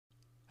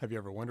Have you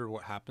ever wondered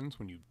what happens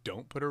when you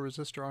don't put a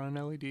resistor on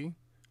an LED?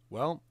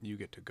 Well, you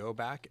get to go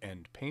back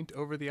and paint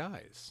over the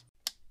eyes.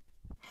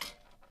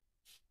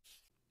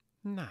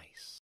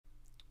 Nice.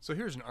 So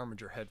here's an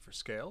armature head for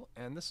scale,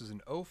 and this is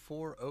an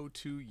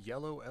 0402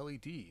 yellow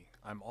LED.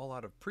 I'm all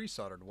out of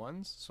pre-soldered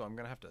ones, so I'm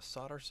going to have to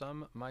solder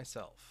some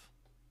myself.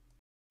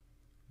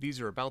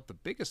 These are about the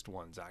biggest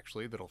ones,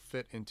 actually, that'll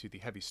fit into the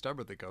heavy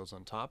stubber that goes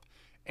on top,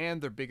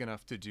 and they're big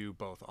enough to do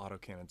both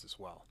autocannons as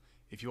well.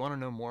 If you want to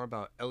know more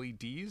about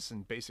LEDs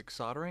and basic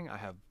soldering, I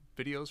have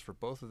videos for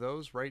both of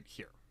those right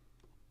here.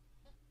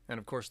 And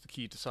of course, the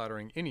key to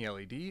soldering any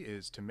LED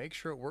is to make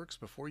sure it works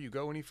before you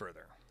go any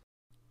further.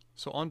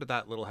 So onto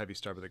that little heavy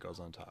stubber that goes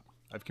on top.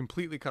 I've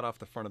completely cut off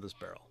the front of this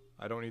barrel.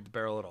 I don't need the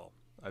barrel at all.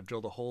 I've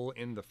drilled a hole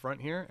in the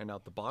front here and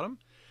out the bottom,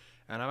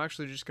 and I'm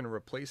actually just going to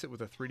replace it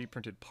with a 3D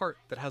printed part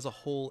that has a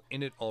hole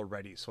in it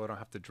already, so I don't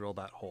have to drill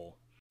that hole.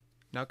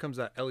 Now comes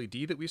that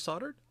LED that we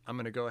soldered. I'm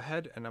going to go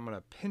ahead and I'm going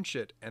to pinch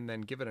it and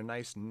then give it a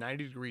nice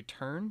 90-degree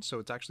turn so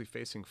it's actually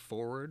facing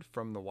forward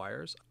from the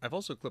wires. I've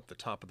also clipped the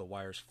top of the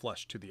wires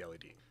flush to the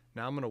LED.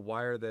 Now I'm going to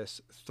wire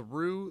this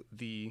through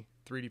the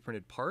 3D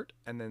printed part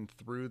and then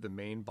through the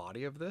main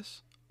body of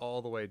this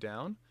all the way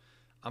down.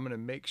 I'm going to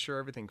make sure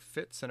everything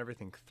fits and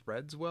everything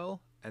threads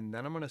well, and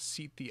then I'm going to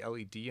seat the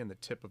LED in the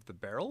tip of the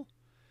barrel.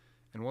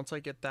 And once I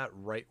get that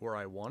right where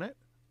I want it,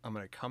 I'm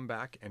going to come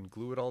back and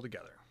glue it all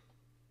together.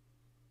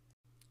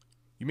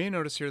 You may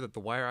notice here that the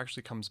wire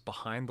actually comes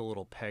behind the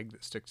little peg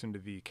that sticks into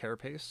the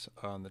carapace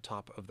on the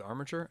top of the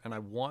armature, and I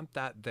want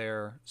that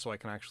there so I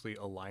can actually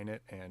align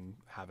it and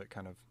have it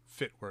kind of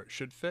fit where it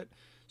should fit.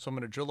 So I'm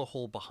going to drill a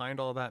hole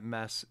behind all that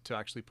mess to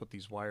actually put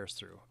these wires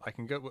through. I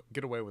can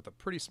get away with a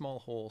pretty small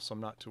hole, so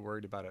I'm not too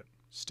worried about it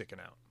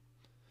sticking out.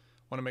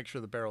 Want to make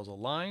sure the barrel's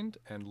aligned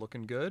and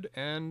looking good,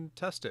 and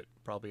test it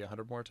probably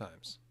 100 more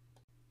times.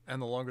 And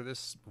the longer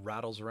this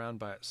rattles around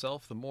by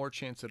itself, the more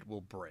chance it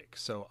will break.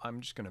 So I'm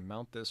just going to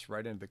mount this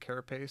right into the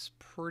carapace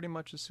pretty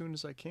much as soon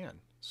as I can.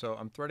 So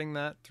I'm threading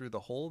that through the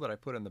hole that I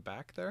put in the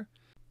back there.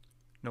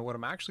 Now what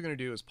I'm actually going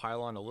to do is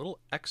pile on a little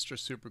extra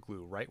super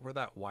glue right where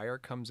that wire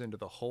comes into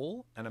the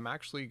hole, and I'm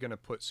actually going to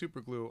put super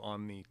glue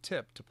on the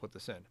tip to put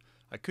this in.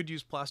 I could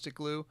use plastic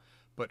glue,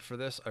 but for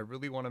this I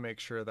really want to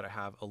make sure that I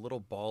have a little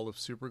ball of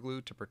super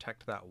glue to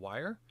protect that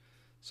wire.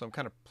 So I'm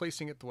kind of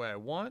placing it the way I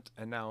want,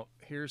 and now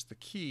here's the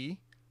key.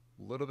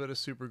 A little bit of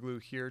super glue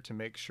here to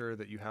make sure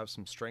that you have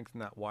some strength in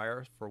that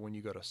wire for when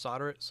you go to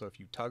solder it, so if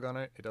you tug on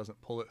it, it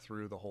doesn't pull it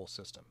through the whole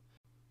system.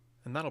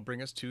 And that'll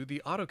bring us to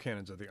the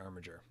autocannons of the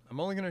armature. I'm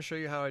only going to show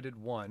you how I did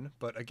one,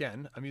 but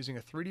again, I'm using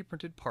a 3D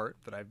printed part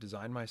that I've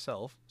designed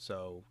myself,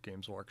 so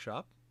Games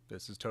Workshop,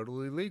 this is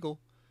totally legal.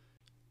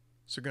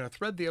 So going to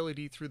thread the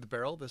LED through the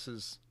barrel. This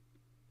is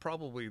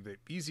probably the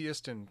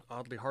easiest and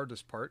oddly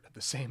hardest part at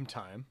the same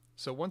time.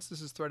 So once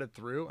this is threaded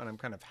through and I'm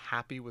kind of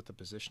happy with the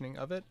positioning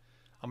of it,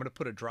 I'm going to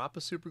put a drop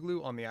of super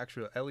glue on the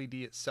actual LED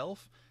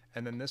itself,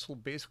 and then this will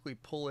basically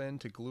pull in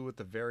to glue at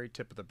the very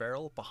tip of the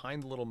barrel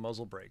behind the little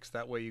muzzle brakes.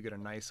 That way you get a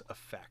nice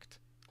effect.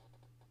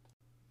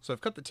 So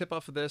I've cut the tip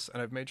off of this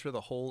and I've made sure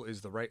the hole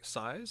is the right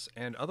size,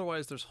 and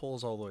otherwise there's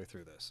holes all the way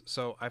through this.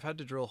 So I've had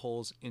to drill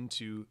holes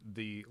into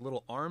the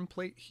little arm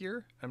plate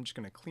here. I'm just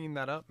going to clean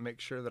that up, make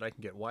sure that I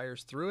can get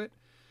wires through it.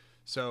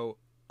 So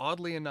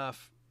oddly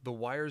enough, the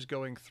wires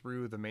going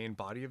through the main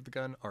body of the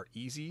gun are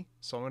easy,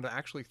 so I'm going to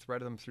actually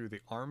thread them through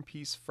the arm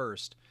piece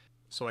first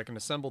so I can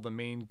assemble the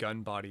main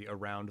gun body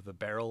around the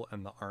barrel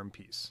and the arm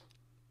piece.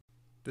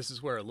 This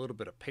is where a little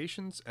bit of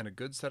patience and a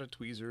good set of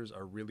tweezers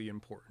are really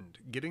important.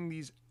 Getting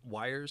these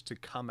wires to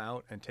come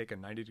out and take a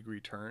 90-degree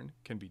turn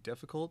can be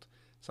difficult.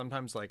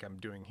 Sometimes, like I'm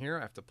doing here,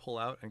 I have to pull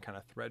out and kind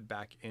of thread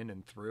back in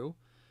and through,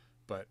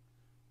 but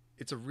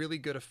it's a really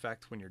good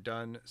effect when you're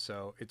done,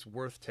 so it's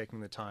worth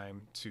taking the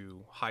time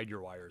to hide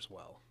your wires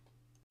well.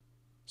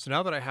 So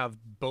now that I have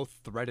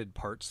both threaded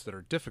parts that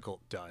are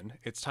difficult done,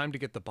 it's time to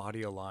get the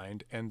body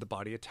aligned and the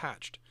body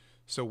attached.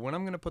 So when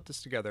I'm going to put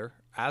this together,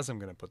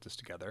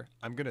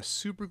 I'm going to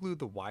super glue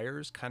the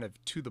wires kind of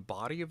to the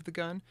body of the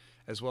gun,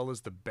 as well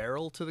as the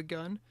barrel to the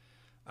gun,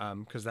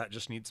 because that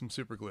just needs some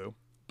super glue.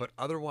 But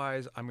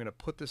otherwise, I'm going to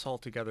put this all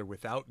together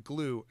without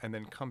glue and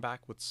then come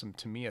back with some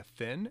Tamiya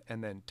thin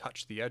and then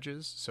touch the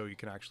edges so you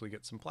can actually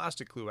get some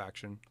plastic glue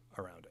action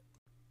around it.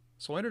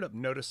 So I ended up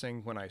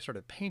noticing when I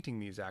started painting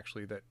these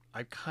actually that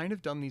I've kind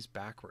of done these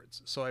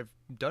backwards. So I've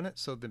done it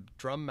so the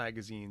drum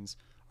magazines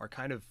are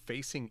kind of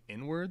facing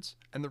inwards,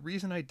 and the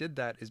reason I did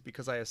that is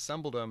because I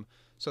assembled them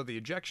so the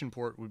ejection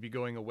port would be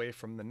going away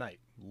from the night.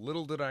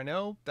 Little did I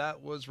know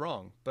that was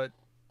wrong, but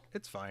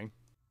it's fine.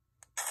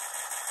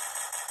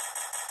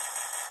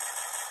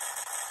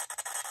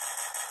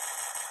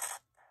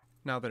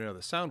 Now that I know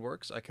the sound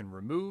works, I can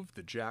remove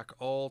the jack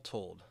all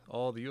told.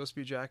 All the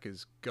USB jack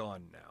is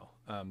gone now.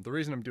 The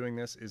reason I'm doing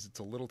this is it's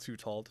a little too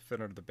tall to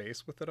fit under the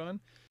bass with it on,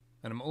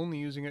 and I'm only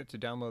using it to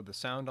download the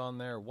sound on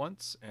there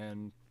once,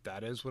 and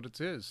that is what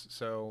it is.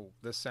 So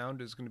this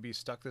sound is going to be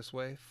stuck this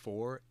way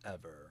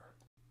forever.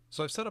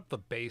 So I've set up the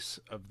base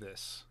of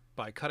this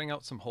by cutting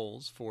out some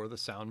holes for the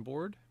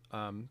soundboard,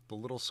 the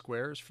little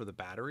squares for the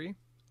battery,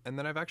 And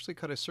then I've actually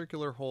cut a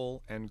circular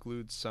hole and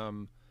glued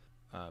some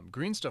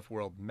Green Stuff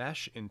World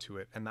mesh into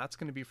it, and that's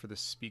going to be for the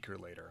speaker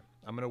later.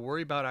 I'm going to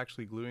worry about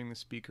actually gluing the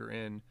speaker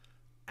in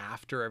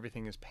after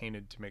everything is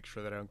painted to make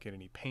sure that I don't get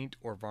any paint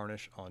or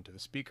varnish onto the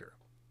speaker.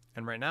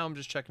 And right now I'm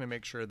just checking to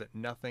make sure that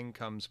nothing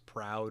comes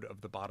proud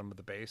of the bottom of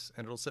the base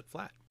and it'll sit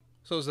flat.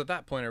 So it was at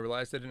that point I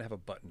realized I didn't have a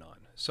button on.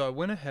 So I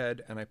went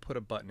ahead and I put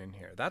a button in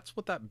here. That's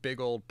what that big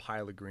old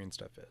pile of green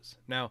stuff is.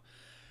 Now,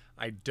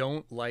 I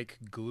don't like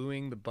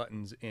gluing the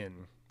buttons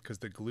in because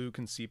the glue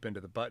can seep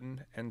into the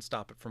button and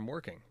stop it from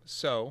working.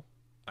 So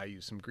I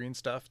use some green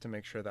stuff to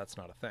make sure that's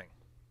not a thing.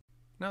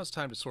 Now it's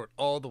time to sort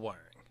all the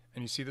wiring.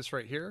 And you see this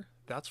right here?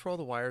 That's where all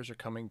the wires are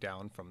coming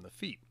down from the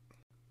feet.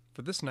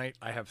 For this night,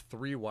 I have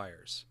 3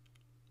 wires.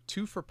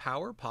 2 for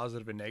power,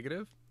 positive and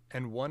negative,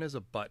 and 1 is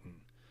a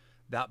button.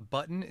 That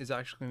button is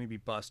actually going to be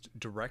bussed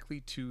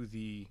directly to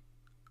the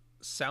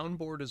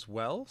soundboard as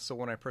well. So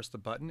when I press the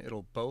button,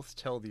 it'll both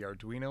tell the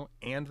Arduino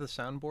and the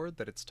soundboard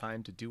that it's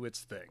time to do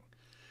its thing.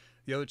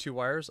 The other 2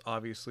 wires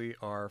obviously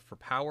are for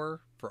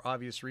power, for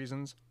obvious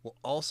reasons. Will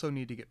also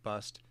need to get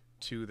bussed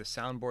to the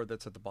soundboard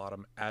that's at the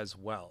bottom as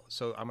well.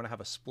 So I'm going to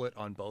have a split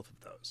on both of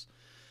those.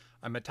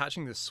 I'm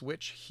attaching the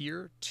switch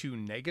here to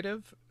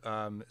negative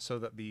so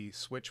that the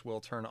switch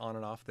will turn on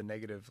and off the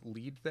negative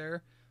lead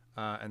there,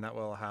 and that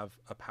will have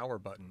a power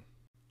button.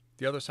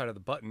 The other side of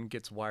the button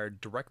gets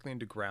wired directly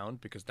into ground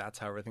because that's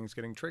how everything's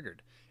getting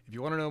triggered. If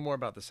you want to know more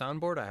about the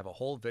soundboard, I have a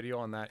whole video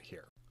on that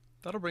here.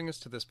 That'll bring us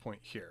to this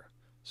point here.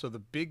 So the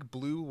big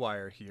blue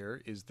wire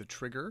here is the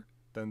trigger,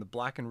 then the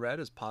black and red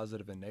is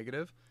positive and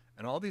negative,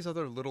 and all these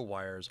other little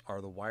wires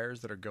are the wires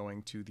that are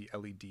going to the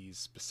LEDs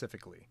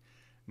specifically.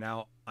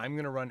 Now I'm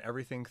going to run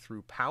everything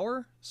through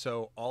power,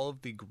 so all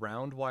of the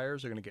ground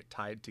wires are going to get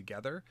tied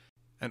together,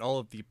 and all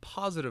of the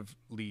positive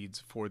leads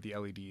for the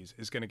LEDs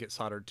is going to get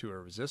soldered to a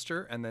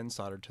resistor and then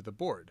soldered to the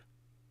board.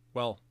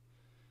 Well,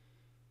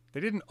 they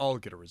didn't all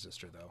get a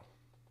resistor though.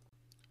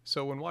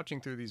 So when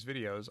watching through these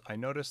videos, I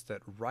noticed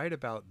that right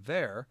about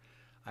there,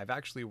 I've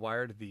actually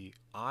wired the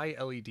eye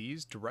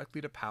LEDs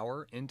directly to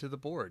power into the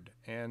board,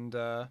 and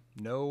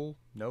no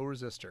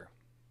resistor.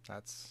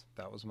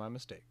 That was my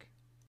mistake.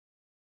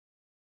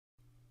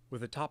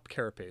 With the top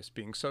carapace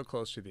being so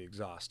close to the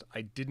exhaust,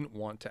 I didn't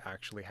want to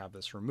actually have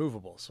this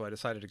removable, so I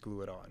decided to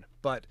glue it on.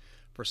 But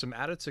for some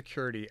added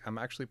security, I'm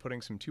actually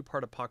putting some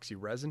 2-part epoxy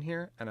resin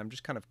here, and I'm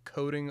just kind of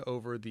coating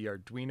over the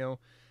Arduino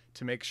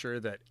to make sure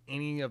that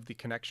any of the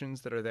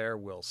connections that are there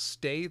will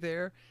stay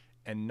there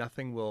and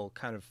nothing will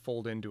kind of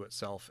fold into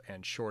itself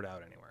and short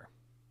out anywhere.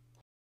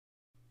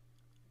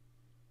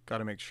 Got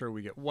to make sure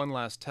we get one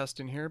last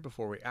test in here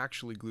before we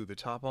actually glue the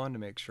top on to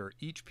make sure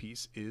each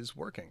piece is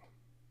working.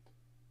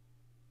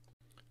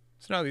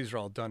 So now these are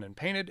all done and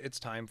painted, it's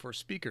time for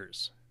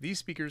speakers. These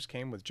speakers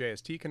came with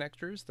JST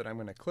connectors that I'm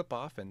going to clip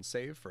off and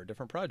save for a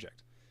different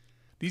project.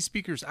 These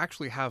speakers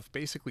actually have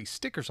basically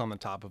stickers on the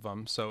top of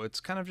them, so it's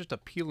kind of just a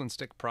peel and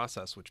stick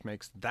process, which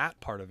makes that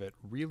part of it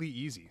really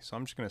easy. So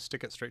I'm just going to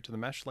stick it straight to the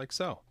mesh like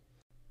so.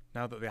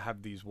 Now that they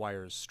have these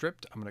wires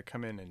stripped, I'm going to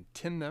come in and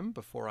tin them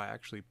before I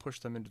actually push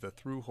them into the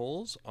through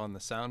holes on the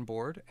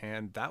soundboard,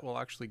 and that will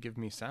actually give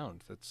me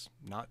sound. That's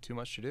not too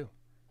much to do.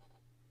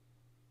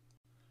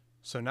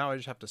 So now I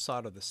just have to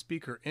solder the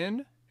speaker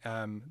in.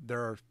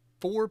 There are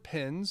 4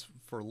 pins,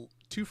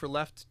 2 for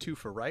left, 2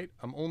 for right.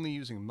 I'm only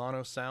using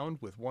mono sound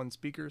with 1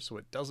 speaker, so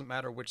it doesn't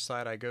matter which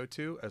side I go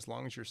to, as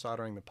long as you're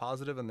soldering the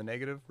positive and the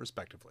negative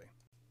respectively.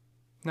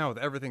 Now with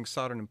everything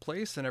soldered in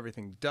place and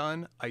everything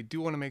done, I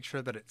do want to make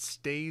sure that it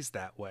stays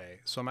that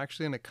way. So I'm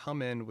actually going to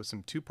come in with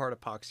some 2-part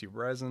epoxy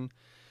resin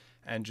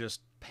and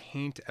just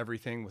paint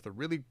everything with a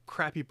really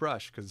crappy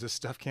brush, because this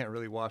stuff can't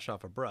really wash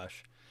off a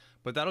brush.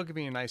 But that'll give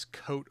me a nice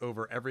coat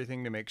over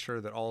everything to make sure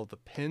that all of the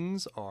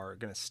pins are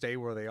going to stay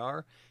where they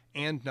are,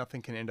 and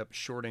nothing can end up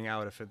shorting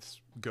out if it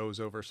goes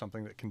over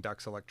something that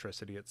conducts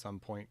electricity at some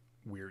point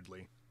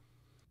weirdly.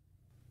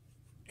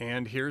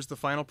 And here's the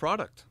final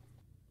product.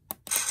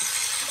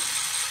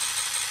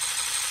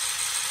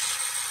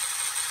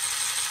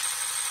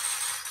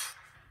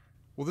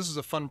 Well, this is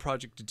a fun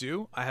project to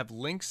do. I have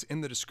links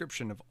in the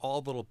description of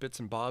all the little bits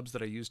and bobs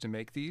that I used to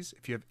make these.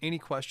 If you have any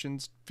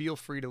questions, feel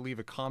free to leave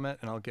a comment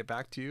and I'll get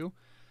back to you.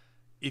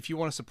 If you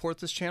want to support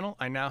this channel,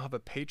 I now have a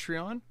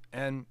Patreon,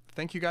 and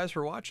thank you guys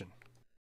for watching.